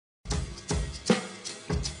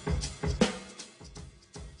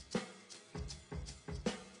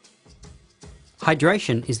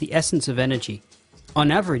Hydration is the essence of energy. On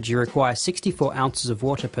average, you require 64 ounces of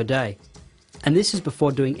water per day, and this is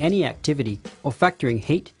before doing any activity or factoring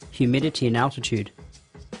heat, humidity and altitude.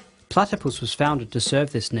 Platypus was founded to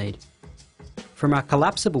serve this need. From our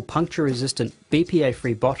collapsible puncture-resistant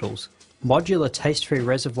BPA-free bottles, modular taste-free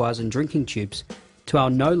reservoirs and drinking tubes, to our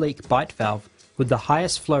no-leak bite valve with the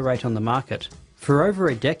highest flow rate on the market, for over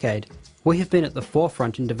a decade, we have been at the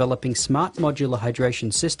forefront in developing smart modular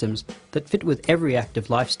hydration systems that fit with every active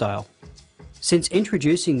lifestyle. Since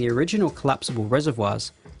introducing the original collapsible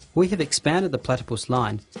reservoirs, we have expanded the Platypus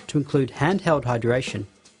line to include handheld hydration,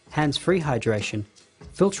 hands-free hydration,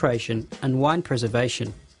 filtration and wine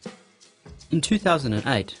preservation. In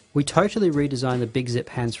 2008, we totally redesigned the Big Zip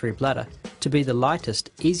hands-free bladder to be the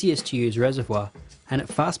lightest, easiest to use reservoir, and it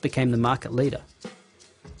fast became the market leader.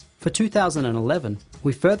 For 2011,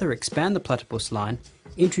 we further expand the Platypus line,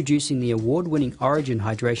 introducing the award-winning Origin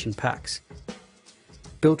hydration packs.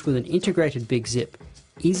 Built with an integrated Big Zip,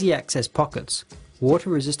 easy access pockets,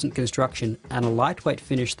 water-resistant construction and a lightweight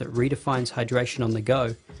finish that redefines hydration on the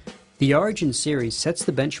go, the Origin series sets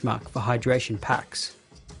the benchmark for hydration packs.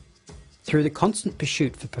 Through the constant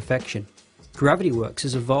pursuit for perfection, GravityWorks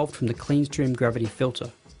has evolved from the CleanStream Gravity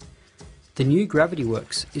filter. The new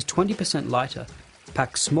GravityWorks is 20% lighter,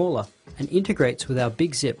 packs smaller and integrates with our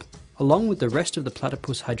Big Zip along with the rest of the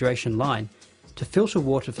Platypus hydration line to filter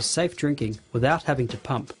water for safe drinking without having to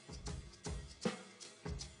pump.